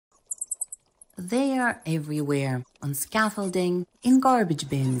They are everywhere, on scaffolding, in garbage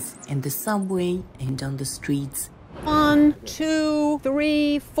bins, in the subway, and on the streets. 1, 2,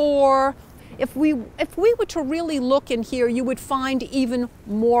 3, 4. If we were to really look in here, you would find even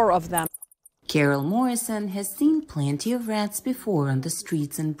more of them. Carol Morrison has seen plenty of rats before on the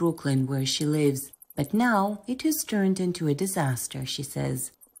streets in Brooklyn where she lives, but now it has turned into a disaster, she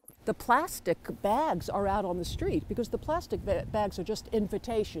says. The plastic bags are out on the street because the plastic bags are just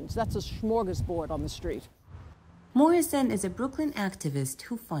invitations. That's a smorgasbord on the street. Morrison is a Brooklyn activist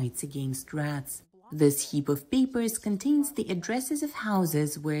who fights against rats. This heap of papers contains the addresses of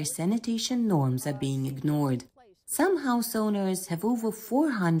houses where sanitation norms are being ignored. Some house owners have over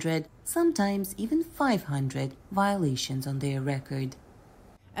 400, sometimes even 500 violations on their record.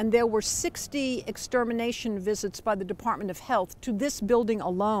 And there were 60 extermination visits by the Department of Health to this building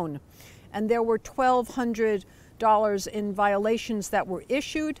alone. And there were $1,200 in violations that were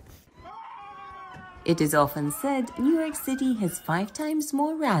issued. It is often said New York City has 5 times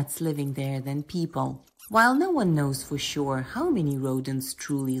more rats living there than people. While no one knows for sure how many rodents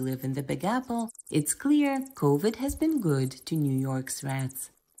truly live in the Big Apple, it's clear COVID has been good to New York's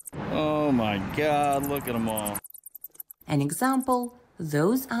rats. Oh my God, look at them all. An example,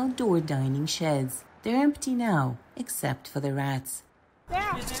 those outdoor dining sheds. They're empty now, except for the rats.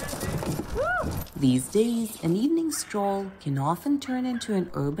 These days, an evening stroll can often turn into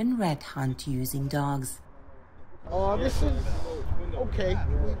an urban rat hunt using dogs. This is okay.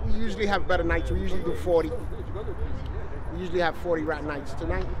 We usually have better nights. We usually do 40. We usually have 40 rat nights.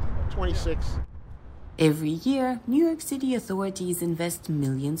 Tonight, 26. Every year, New York City authorities invest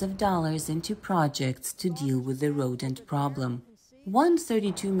millions of dollars into projects to deal with the rodent problem. One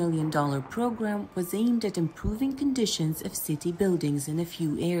 $32 million program was aimed at improving conditions of city buildings in a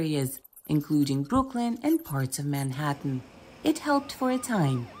few areas, including Brooklyn and parts of Manhattan. It helped for a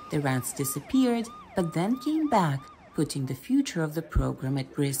time. The rats disappeared, but then came back, putting the future of the program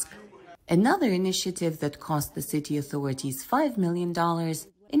at risk. Another initiative that cost the city authorities $5 million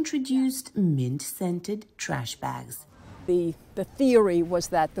introduced mint-scented trash bags. The theory was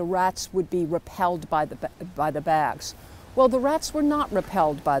that the rats would be repelled by the bags. Well, the rats were not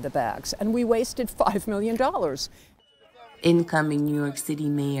repelled by the bags, and we wasted $5 million. Incoming New York City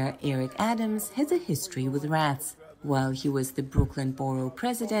Mayor Eric Adams has a history with rats. While he was the Brooklyn Borough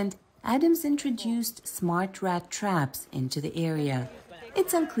president, Adams introduced smart rat traps into the area.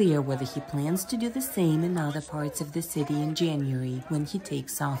 It's unclear whether he plans to do the same in other parts of the city in January when he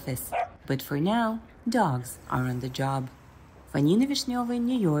takes office. But for now, dogs are on the job. Vishneva in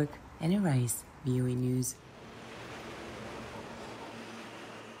New York, Anna Rice, VOA News.